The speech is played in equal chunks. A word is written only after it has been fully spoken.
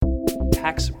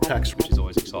tax, which is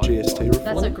always exciting. GST reform.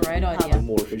 That's a great idea.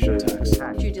 More efficient tax.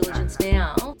 Due diligence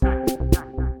now.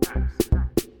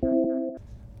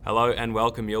 Hello and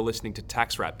welcome. You're listening to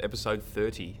Tax Wrap, episode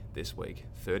 30 this week.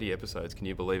 30 episodes, can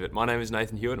you believe it? My name is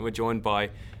Nathan Hewitt and we're joined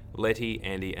by Letty,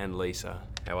 Andy and Lisa.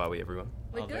 How are we, everyone?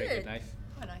 We're Very good. Nathan.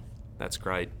 Hi, Nathan. That's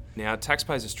great. Now,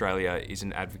 Taxpayers Australia is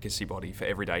an advocacy body for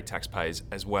everyday taxpayers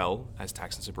as well as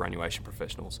tax and superannuation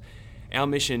professionals. Our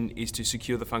mission is to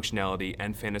secure the functionality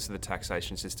and fairness of the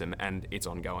taxation system, and it's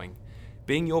ongoing.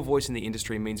 Being your voice in the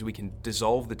industry means we can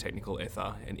dissolve the technical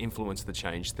ether and influence the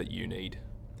change that you need.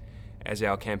 As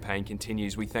our campaign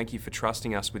continues, we thank you for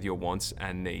trusting us with your wants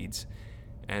and needs,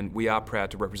 and we are proud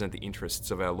to represent the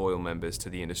interests of our loyal members to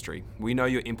the industry. We know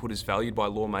your input is valued by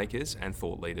lawmakers and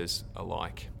thought leaders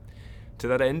alike. To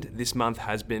that end, this month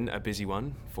has been a busy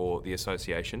one for the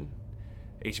association.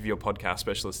 Each of your podcast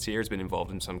specialists here has been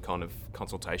involved in some kind of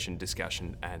consultation,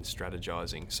 discussion and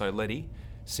strategising. So Letty,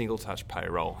 Single Touch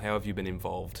Payroll, how have you been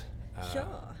involved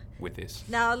with this?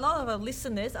 Now, a lot of our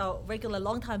listeners, our regular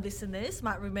long-time listeners,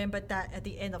 might remember that at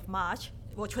the end of March,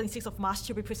 26th of March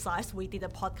to be precise, we did a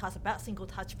podcast about Single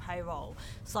Touch Payroll.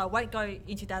 So I won't go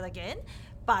into that again.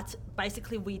 But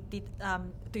basically, we did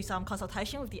do some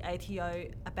consultation with the ATO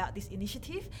about this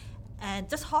initiative. And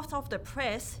just hot off the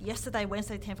press, yesterday,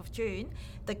 Wednesday, 10th of June,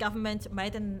 the government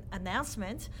made an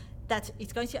announcement that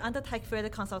it's going to undertake further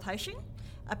consultation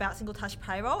about Single Touch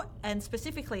Payroll, and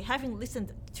specifically, having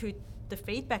listened to the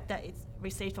feedback that it's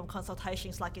received from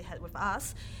consultations like it had with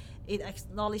us, it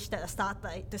acknowledged that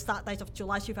the start date of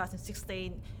July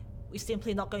 2016 is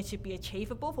simply not going to be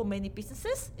achievable for many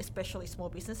businesses, especially small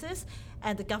businesses.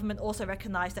 And the government also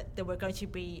recognised that there were going to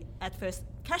be adverse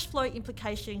cash flow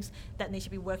implications that need to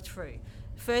be worked through.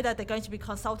 Further, they're going to be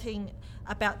consulting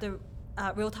about the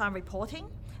real-time reporting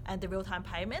and the real-time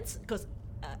payments, because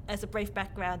as a brief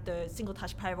background, the Single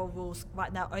Touch Payroll rules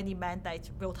right now only mandate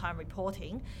real-time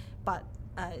reporting, but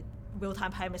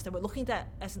real-time payments that we're looking at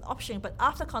as an option. But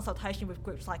after consultation with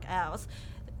groups like ours,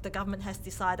 the government has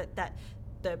decided that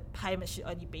the payments should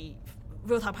only be,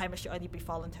 real-time payments should only be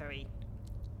voluntary.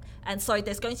 And so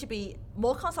there's going to be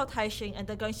more consultation, and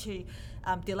they're going to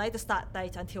delay the start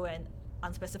date until an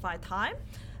unspecified time,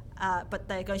 but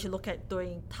they're going to look at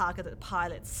doing targeted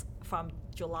pilots from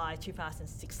July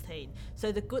 2016.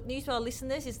 So the good news to our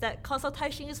listeners is that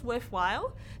consultation is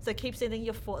worthwhile, so keep sending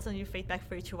your thoughts and your feedback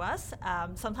through to us.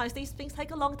 Sometimes these things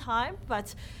take a long time,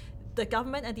 but the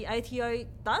government and the ATO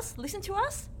does listen to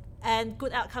us, and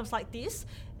good outcomes like this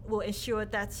will ensure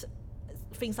that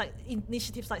things like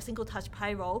initiatives like Single Touch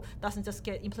Payroll doesn't just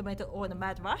get implemented all in a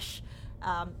mad rush,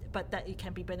 but that it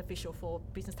can be beneficial for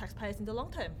business taxpayers in the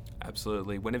long term.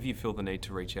 Absolutely. Whenever you feel the need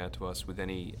to reach out to us with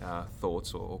any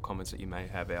thoughts or comments that you may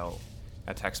have, our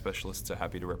tax specialists are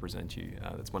happy to represent you.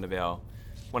 That's one of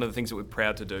the things that we're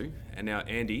proud to do. And now,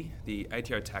 Andy, the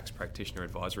ATO Tax Practitioner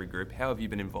Advisory Group, how have you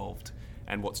been involved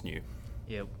and what's new?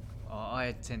 Yeah, I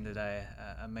attended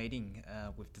a meeting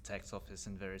with the Tax Office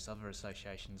and various other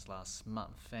associations last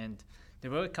month, and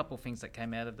there were a couple of things that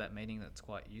came out of that meeting that's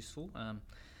quite useful.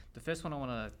 The first one I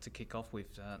wanted to kick off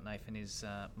with, Nathan, is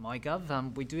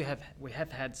MyGov. We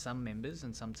have had some members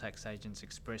and some tax agents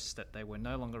express that they were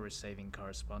no longer receiving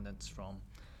correspondence from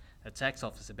a tax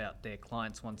office about their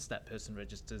clients once that person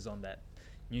registers on that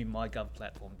new MyGov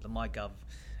platform. The MyGov,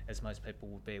 as most people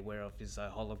will be aware of, is a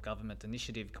whole of government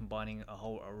initiative combining a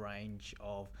whole range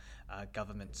of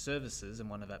government services, and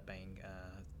one of that being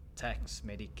tax,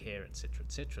 Medicare, etc.,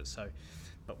 etc. So,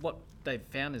 but what they've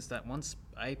found is that once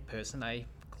a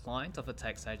client of a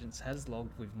tax agent has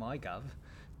logged with MyGov,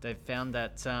 they've found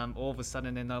that all of a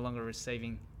sudden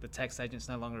the tax agent's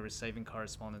no longer receiving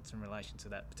correspondence in relation to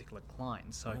that particular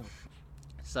client.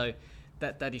 So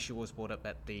that issue was brought up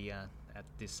at the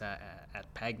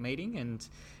at PAG meeting,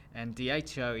 and the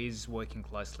ATO is working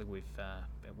closely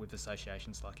with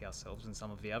associations like ourselves and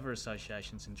some of the other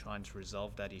associations in trying to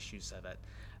resolve that issue, so that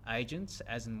agents,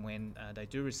 as and when they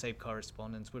do receive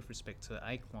correspondence with respect to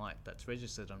a client that's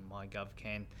registered on MyGov,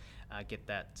 can get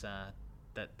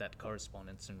that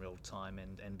correspondence in real time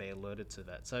and be alerted to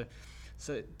that.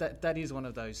 So that is one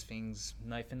of those things,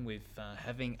 Nathan, with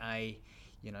having a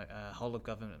whole of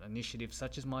government initiative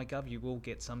such as MyGov, you will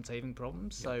get some teething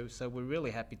problems. Yep. So we're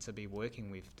really happy to be working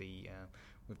with the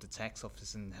tax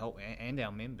office and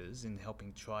our members in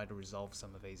helping try to resolve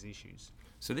some of these issues.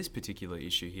 So this particular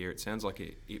issue here, it sounds like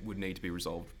it would need to be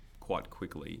resolved quite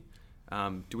quickly.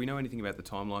 Do we know anything about the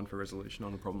timeline for resolution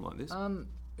on a problem like this?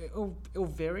 It'll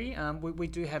vary. We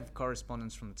do have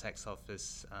correspondence from the tax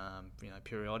office,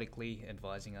 periodically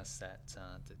advising us that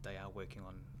they are working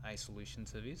on a solution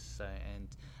to this. So, and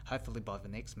hopefully by the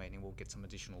next meeting we'll get some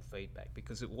additional feedback,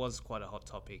 because it was quite a hot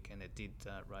topic and it did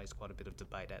raise quite a bit of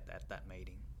debate at that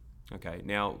meeting. Okay.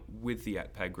 Now, with the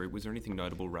ATPAG group, was there anything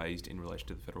notable raised in relation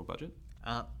to the federal budget?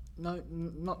 No,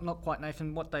 not quite,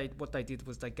 Nathan. What they did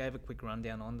was they gave a quick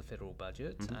rundown on the federal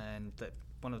budget, and that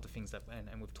one of the things that,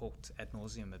 and we've talked ad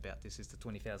nauseum about this, is the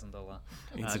 $20,000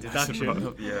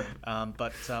 deduction.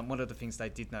 But one of the things they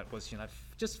did note was,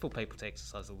 just for people to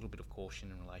exercise a little bit of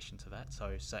caution in relation to that.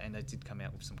 So and they did come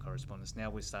out with some correspondence. Now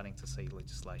we're starting to see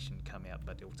legislation come out,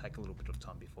 but it will take a little bit of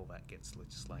time before that gets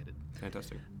legislated.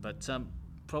 Fantastic. But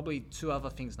probably two other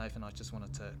things, Nathan, I just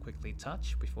wanted to quickly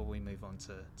touch before we move on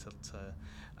to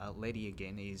Letty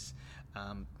again, is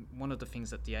one of the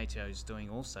things that the ATO is doing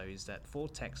also is that for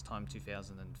tax time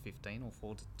 2015 or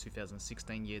for the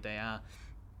 2016 year, they are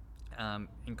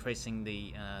increasing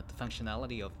the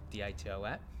functionality of the ATO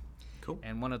app. Cool.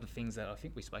 And one of the things that I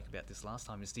think we spoke about this last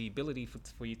time is the ability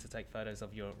for you to take photos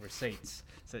of your receipts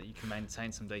so that you can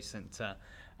maintain some decent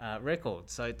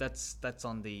records. So that's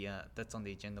on the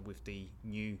agenda with the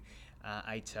new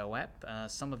ATO app.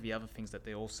 Some of the other things that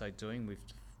they're also doing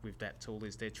with that tool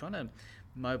is they're trying to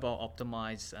mobile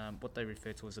optimize what they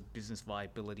refer to as a business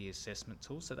viability assessment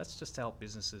tool. So that's just to help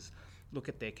businesses look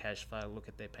at their cash flow, look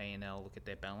at their P&L, look at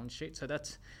their balance sheet. So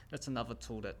that's another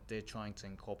tool that they're trying to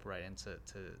incorporate into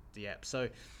the app. So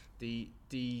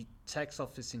the tax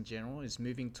office in general is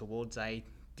moving towards a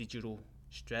digital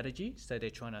strategy. So they're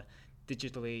trying to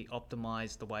digitally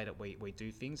optimize the way that we do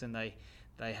things, and they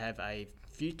have a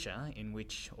future in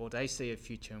which, or they see a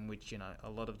future in which, a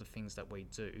lot of the things that we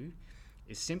do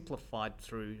is simplified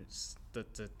through the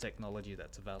technology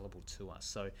that's available to us.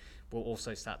 So we'll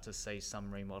also start to see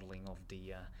some remodelling of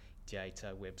the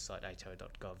ATO website,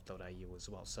 ato.gov.au as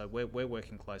well. So we're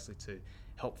working closely to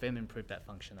help them improve that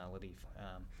functionality,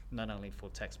 not only for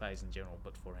taxpayers in general,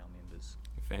 but for our members.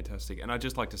 Fantastic. And I'd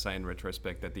just like to say in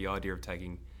retrospect that the idea of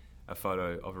taking a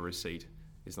photo of a receipt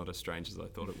is not as strange as I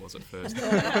thought it was at first.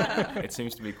 It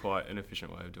seems to be quite an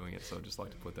efficient way of doing it, so I'd just like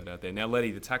to put that out there. Now,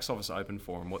 Letty, the Tax Office Open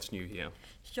Forum, what's new here?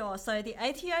 Sure. So the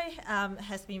ATO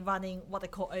has been running what they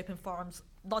call open forums,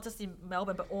 not just in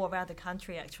Melbourne, but all around the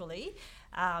country, actually.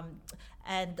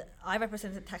 And I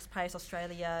represented Taxpayers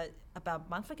Australia about a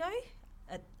month ago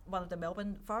at one of the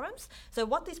Melbourne forums. So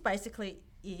what this basically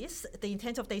is, the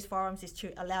intent of these forums is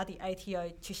to allow the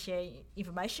ATO to share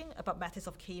information about matters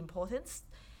of key importance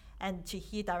and to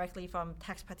hear directly from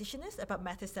tax practitioners about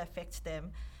matters that affect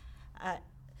them.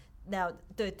 Now,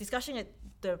 the discussion at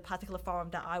the particular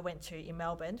forum that I went to in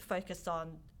Melbourne focused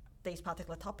on these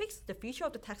particular topics: the future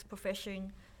of the tax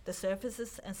profession, the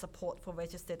services and support for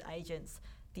registered agents,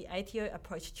 the ATO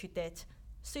approach to debt,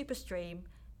 SuperStream,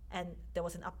 and there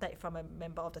was an update from a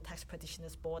member of the Tax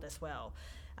Practitioners Board as well.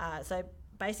 So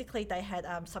basically they had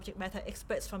subject matter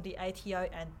experts from the ATO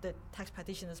and the Tax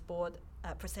Practitioners Board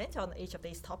present on each of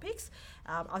these topics.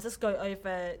 I'll just go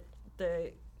over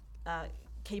the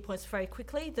key points very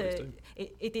quickly.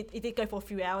 It did go for a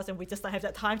few hours and we just don't have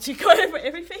that time to go over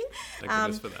everything. Thank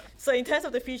goodness for that. So in terms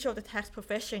of the future of the tax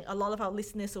profession, a lot of our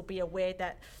listeners will be aware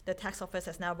that the Tax Office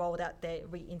has now rolled out their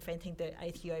Reinventing the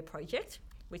ATO project,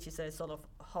 which is a sort of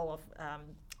whole of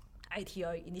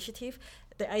ATO initiative.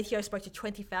 The ATO spoke to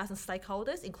 20,000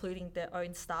 stakeholders, including their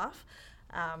own staff,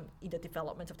 in the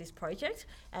development of this project.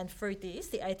 And through this,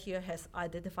 the ATO has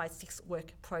identified 6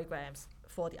 work programs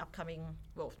for the upcoming,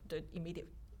 the immediate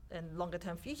and longer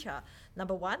term future.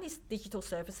 Number 1 is digital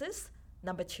services.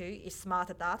 Number 2 is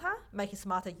smarter data, making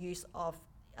smarter use of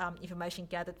information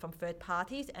gathered from third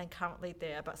parties, and currently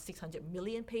there are about 600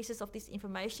 million pieces of this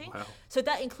information. Wow. So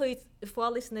that includes, for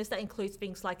our listeners, that includes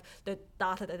things like the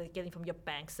data that they're getting from your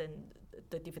banks and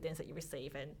the dividends that you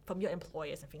receive and from your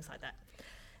employers and things like that.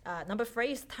 Number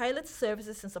 3 is tailored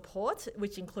services and support,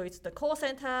 which includes the call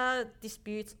centre,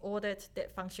 disputes, audit,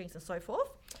 debt functions and so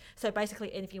forth. So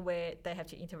basically anything where they have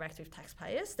to interact with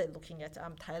taxpayers, they're looking at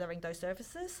tailoring those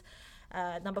services.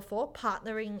 Number 4,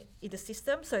 partnering in the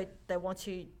system. So they want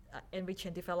to enrich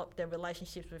and develop their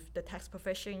relationships with the tax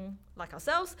profession, like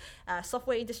ourselves,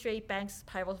 software industry, banks,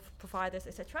 payroll providers,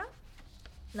 etc.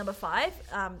 Number 5,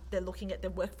 they're looking at the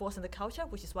workforce and the culture,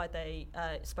 which is why they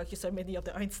spoke to so many of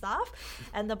their own staff.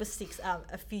 And number 6,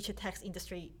 a future tax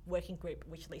industry working group,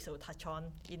 which Lisa will touch on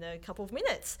in a couple of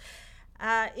minutes.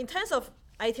 In terms of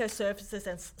ATO services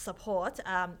and support,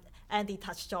 Andy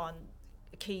touched on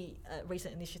key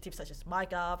recent initiatives such as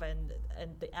MyGov and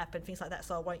the app and things like that,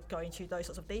 so I won't go into those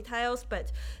sorts of details,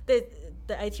 but the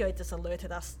ATO just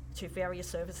alerted us to various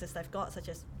services they've got, such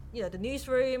as the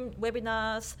newsroom,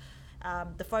 webinars,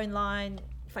 the phone line,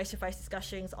 face-to-face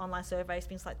discussions, online surveys,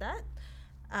 things like that.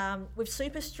 With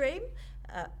SuperStream,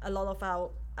 a lot of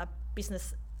our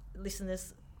business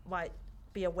listeners might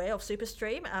be aware of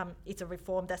SuperStream. It's a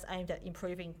reform that's aimed at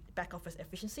improving back office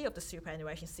efficiency of the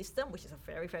superannuation system, which is a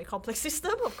very, very complex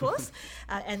system, of course,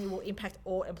 and it will impact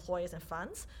all employers and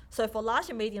funds. So for large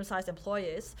and medium-sized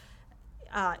employers,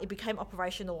 it became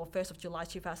operational on 1st of July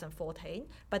 2014,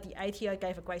 but the ATO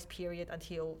gave a grace period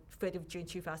until 30th of June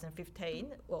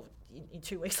 2015, well, in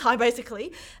 2 weeks' time,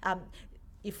 basically,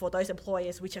 if for those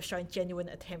employers which have shown genuine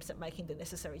attempts at making the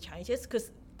necessary changes,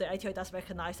 because the ATO does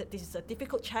recognise that this is a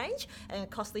difficult change and a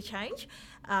costly change,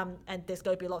 and there's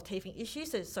going to be a lot of teething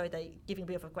issues, so they're giving a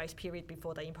bit of a grace period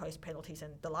before they impose penalties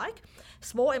and the like.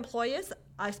 Small employers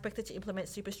are expected to implement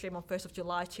SuperStream on 1st of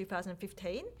July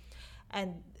 2015,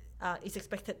 and it's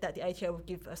expected that the ATO will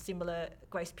give a similar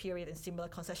grace period and similar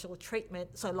concessional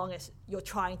treatment, so long as you're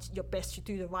trying your best to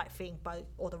do the right thing by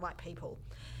all the right people.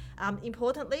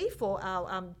 Importantly, for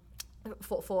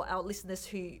our listeners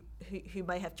who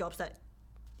may have jobs that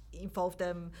involve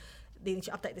them needing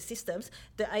to update the systems,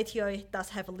 the ATO does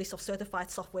have a list of certified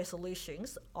software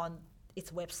solutions on its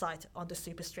website on the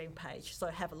SuperStream page, so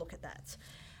have a look at that.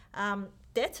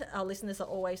 Debt, our listeners are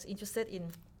always interested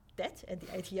in debt and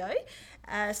the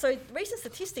ATO. So recent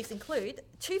statistics include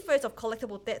 2/3 of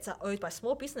collectible debts are owed by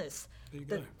small business. There you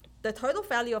go. The total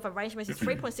value of arrangements is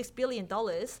 $3.6 billion,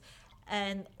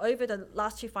 and over the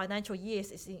last 2 financial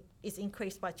years is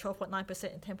increased by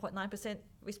 12.9% and 10.9%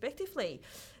 respectively.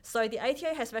 So the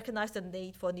ATO has recognised the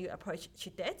need for a new approach to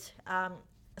debt.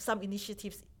 Some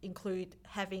initiatives include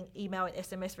having email and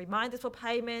SMS reminders for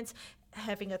payments,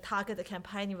 having a targeted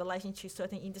campaign in relation to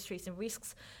certain industries and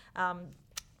risks.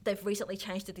 They've recently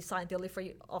changed the design and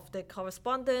delivery of the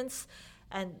correspondence,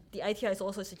 and the ATO has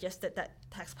also suggested that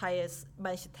taxpayers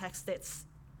manage the tax debts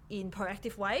in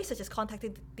proactive ways, such as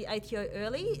contacting the ATO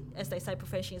early, as they say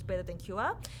prevention is better than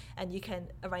cure, and you can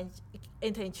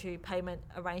enter into payment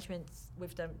arrangements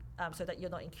with them so that you're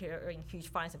not incurring huge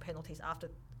fines and penalties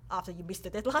after you miss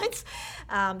the deadlines.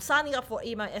 Signing up for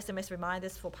email SMS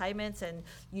reminders for payments and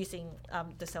using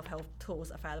the self-help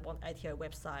tools available on ATO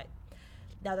website.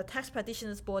 Now, the Tax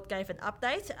Practitioners Board gave an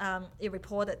update. It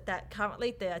reported that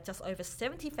currently there are just over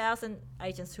 70,000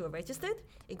 agents who are registered,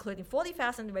 including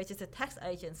 40,000 registered tax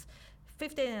agents,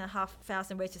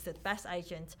 15,500 registered BAS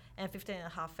agents, and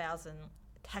 15,500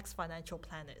 tax financial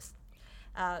planners.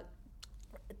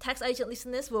 Tax agent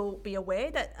listeners will be aware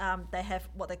that they have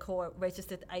what they call a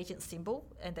registered agent symbol,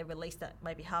 and they released that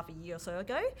maybe half a year or so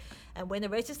ago. And when a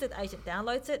registered agent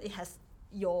downloads it, it has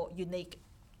your unique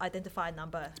identifier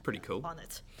number. It's pretty cool. On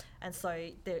it, and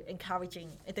so they're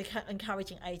encouraging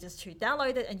agents to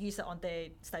download it and use it on their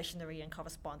stationery and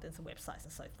correspondence and websites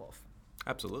and so forth.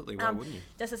 Absolutely, why wouldn't you?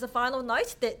 Just as a final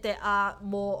note, that there are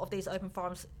more of these open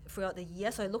forums throughout the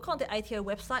year, so look on the ATO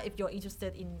website if you're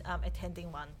interested in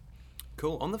attending one.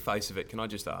 Cool. On the face of it, can I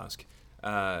just ask,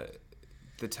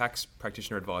 the Tax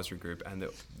Practitioner Advisory Group and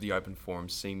the open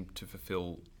forums seem to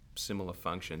fulfil similar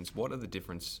functions. What are the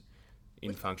difference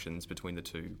in functions between the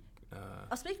two?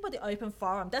 I'll speak about the open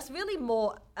forum. That's really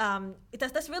more.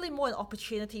 That's really more an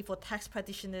opportunity for tax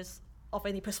practitioners of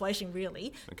any persuasion,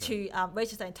 really, to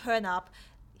register and turn up,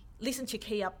 listen to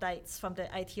key updates from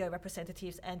the ATO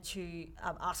representatives, and to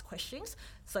ask questions.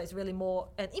 So it's really more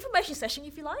an information session,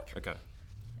 if you like.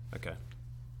 Okay.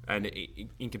 And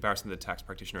in comparison to the Tax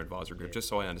Practitioner Advisory Group, just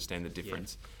so I understand the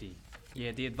difference.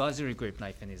 The advisory group,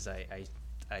 Nathan, is a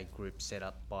group set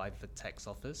up by the tax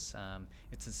office.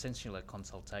 It's essentially a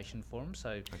consultation forum.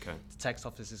 So the tax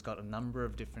office has got a number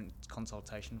of different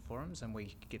consultation forums, and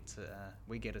we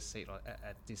get a seat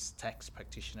at this tax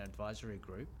practitioner advisory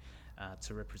group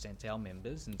to represent our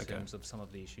members in terms of some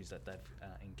of the issues that they've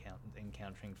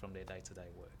encountering from their day-to-day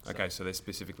work. So they're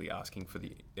specifically asking for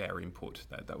our input.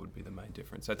 That would be the main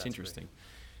difference. That's interesting.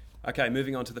 Okay,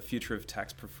 moving on to the future of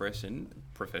tax profession.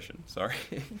 Sorry,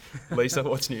 Lisa,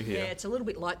 what's new here? Yeah, it's a little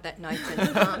bit like that,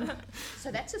 Nathan.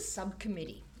 So that's a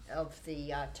subcommittee of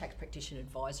the Tax Practitioner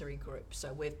Advisory Group.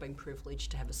 So we've been privileged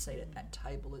to have a seat at that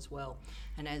table as well.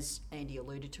 And as Andy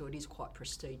alluded to, it is quite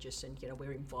prestigious, and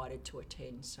we're invited to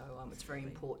attend. So it's very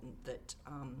important that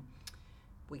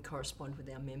we correspond with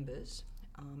our members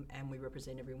and we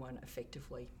represent everyone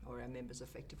effectively, or our members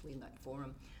effectively, in that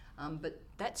forum. But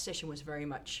that session was very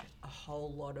much a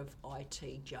whole lot of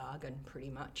IT jargon, pretty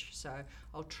much. So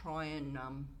I'll try and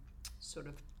sort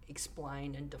of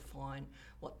explain and define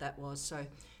what that was. So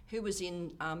who was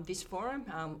in this forum?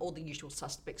 All the usual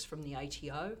suspects from the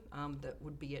ATO that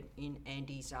would be in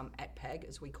Andy's ATPAG,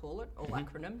 as we call it, all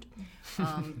acronymed,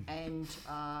 and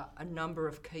a number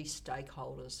of key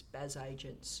stakeholders, BAS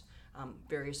agents,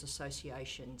 various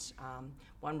associations,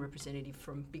 one representative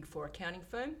from Big Four accounting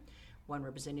firm, one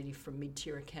representative from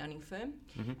mid-tier accounting firm,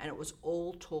 and it was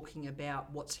all talking about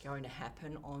what's going to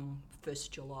happen on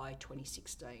 1st July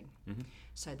 2016.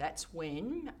 So that's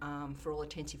when, for all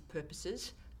intensive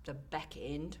purposes, the back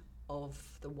end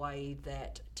of the way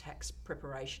that tax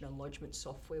preparation and lodgement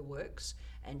software works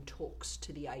and talks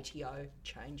to the ATO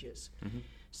changes.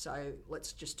 So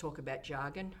let's just talk about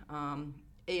jargon.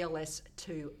 ELS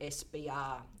to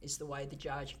SBR is the way the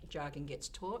jargon gets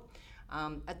taught.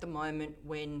 At the moment,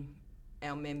 when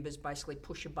our members basically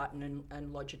push a button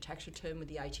and lodge a tax return with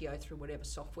the ATO through whatever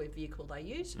software vehicle they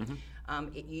use,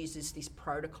 it uses this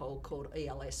protocol called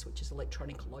ELS, which is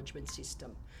Electronic Lodgement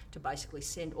System, to basically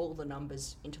send all the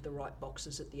numbers into the right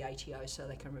boxes at the ATO so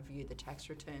they can review the tax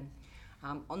return.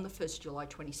 On the 1st July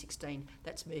 2016,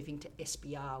 that's moving to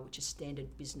SBR, which is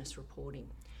Standard Business Reporting.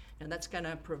 Now that's going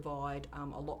to provide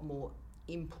a lot more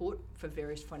input for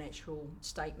various financial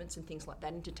statements and things like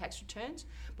that into tax returns,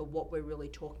 but what we're really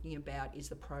talking about is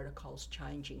the protocols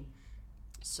changing.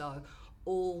 So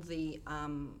all the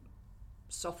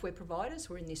software providers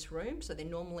were in this room, so they're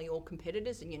normally all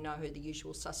competitors, and you know who the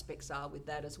usual suspects are with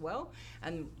that as well,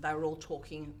 and they were all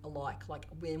talking alike, like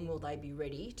when will they be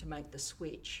ready to make the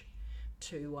switch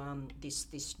to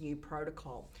this new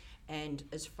protocol. And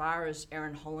as far as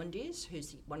Erin Holland is,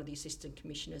 who's one of the assistant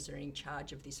commissioners that are in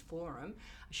charge of this forum,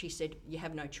 she said, you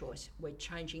have no choice. We're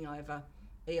changing over.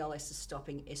 ELS is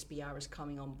stopping, SBR is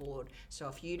coming on board. So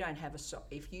if you don't have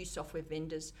if you software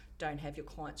vendors don't have your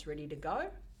clients ready to go,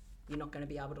 you're not going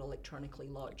to be able to electronically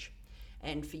lodge.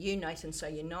 And for you, Nathan, so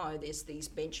you know, there's these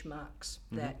benchmarks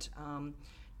that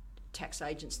tax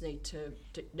agents need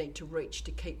to reach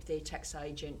to keep their tax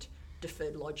agent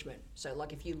deferred lodgement. So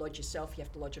like if you lodge yourself, you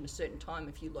have to lodge on a certain time.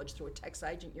 If you lodge through a tax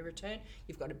agent your return,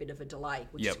 you've got a bit of a delay,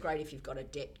 which is great if you've got a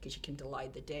debt because you can delay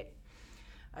the debt.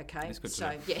 Okay, that's good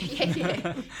so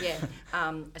to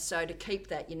know. So to keep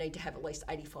that, you need to have at least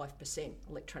 85%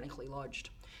 electronically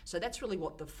lodged. So that's really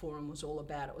what the forum was all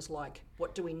about. It was like,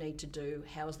 what do we need to do?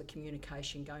 How is the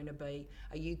communication going to be?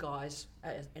 Are you guys,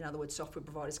 in other words, software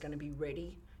providers, going to be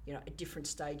ready? You know, at different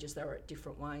stages, they're at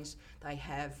different ways. They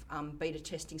have beta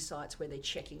testing sites where they're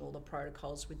checking all the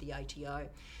protocols with the ATO.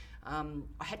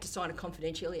 I had to sign a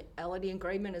confidentiality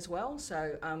agreement as well,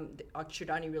 so I should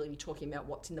only really be talking about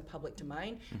what's in the public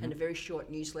domain. And a very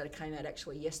short newsletter came out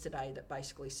actually yesterday that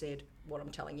basically said what I'm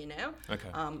telling you now. Okay.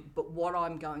 But what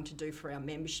I'm going to do for our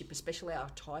membership, especially our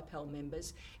TIPEL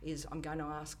members, is I'm going to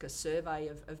ask a survey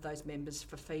of those members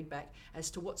for feedback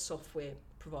as to what software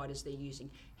providers they're using.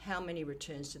 How many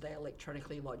returns do they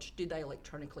electronically lodge? Do they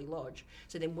electronically lodge?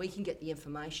 So then we can get the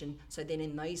information. So then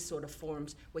in these sort of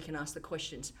forums, we can ask the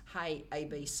questions, hey,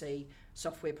 ABC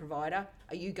software provider,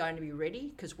 are you going to be ready?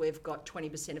 Because we've got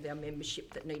 20% of our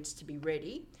membership that needs to be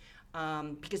ready.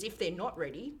 Because if they're not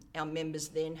ready, our members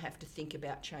then have to think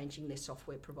about changing their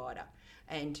software provider.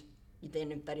 And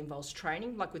then that involves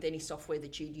training, like with any software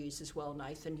that you'd use as well,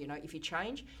 Nathan. You know, if you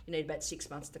change, you need about 6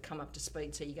 months to come up to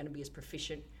speed, so you're going to be as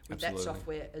proficient with that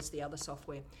software as the other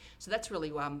software. So that's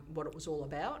really what it was all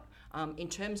about. In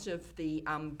terms of the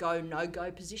go,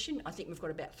 no-go position, I think we've got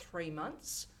about 3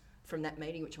 months from that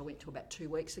meeting, which I went to about 2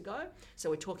 weeks ago. So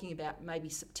we're talking about maybe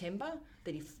September,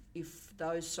 that if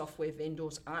those software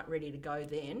vendors aren't ready to go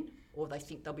then, or they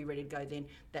think they'll be ready to go then,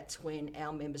 that's when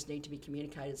our members need to be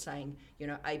communicated saying, you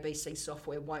know, ABC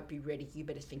software won't be ready, you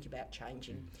better think about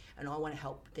changing. And I want to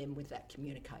help them with that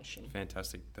communication.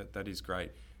 Fantastic. That is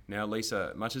great. Now,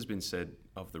 Lisa, much has been said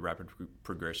of the rapid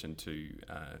progression to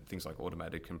things like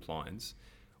automated compliance.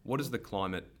 What is the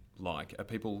climate like? Are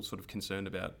people sort of concerned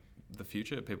about the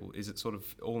future? Is it sort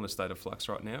of all in a state of flux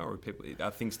right now, or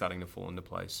are things starting to fall into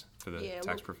place for the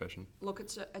tax profession? Look,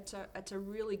 it's a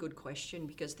really good question,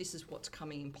 because this is what's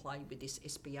coming in play with this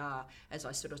SBR. As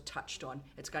I sort of touched on,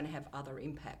 it's going to have other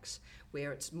impacts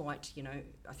where it might, you know,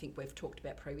 I think we've talked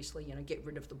about previously, you know, get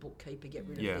rid of the bookkeeper, get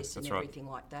rid of this and everything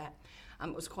like that.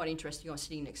 It was quite interesting. I was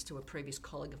sitting next to a previous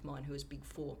colleague of mine who was Big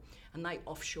Four, and they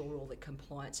offshore all their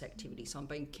compliance activities. So I'm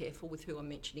being careful with who I'm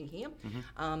mentioning here.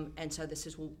 And so this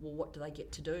is, well, what do they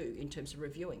get to do in terms of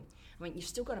reviewing? I mean, you've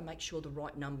still got to make sure the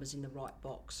right number's in the right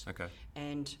box. Okay.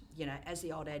 And, you know, as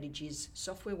the old adage is,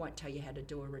 software won't tell you how to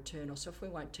do a return, or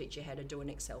software won't teach you how to do an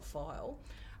Excel file.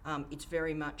 It's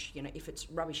very much, you know, if it's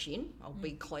rubbish in, I'll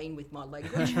be clean with my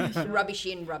language, rubbish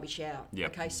in, rubbish out.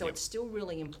 Yep. Okay, so it's still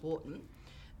really important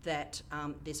that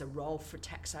there's a role for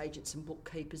tax agents and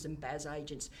bookkeepers and BAS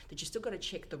agents, that you still got to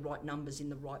check the right numbers in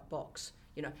the right box.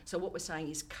 So what we're saying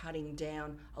is cutting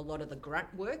down a lot of the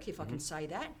grunt work, if I can say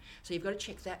that. So you've got to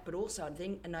check that, but also it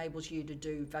then enables you to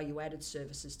do value-added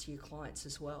services to your clients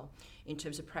as well, in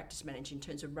terms of practice management, in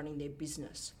terms of running their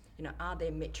business. Are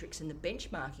there metrics in the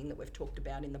benchmarking that we've talked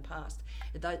about in the past?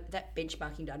 That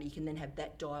benchmarking data, you can then have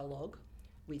that dialogue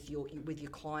with your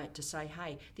client to say,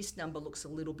 hey, this number looks a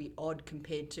little bit odd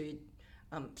compared to,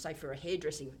 say, for a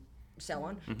hairdressing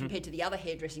salon, compared to the other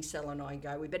hairdressing salon I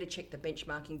go. We better check the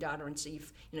benchmarking data and see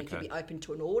if it could be open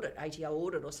to an audit, ATO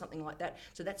audit or something like that.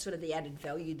 So that's sort of the added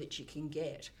value that you can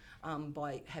get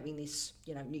by having this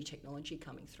new technology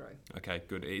coming through. Okay,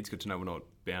 good. It's good to know we're not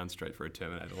bound straight for a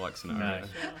Terminator-like scenario.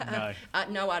 No.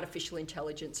 No artificial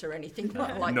intelligence or anything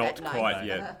like Not that. No. quite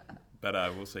yet, but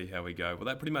we'll see how we go. Well,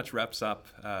 that pretty much wraps up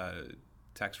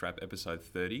Tax Wrap episode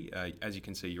 30. As you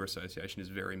can see, your association is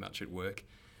very much at work.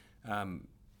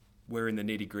 We're in the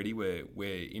nitty-gritty.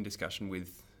 We're in discussion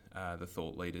with the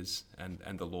thought leaders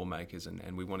and the lawmakers,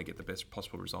 and we want to get the best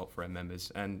possible result for our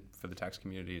members and for the tax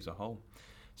community as a whole.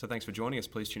 So thanks for joining us.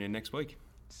 Please tune in next week.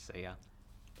 See ya.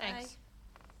 Thanks.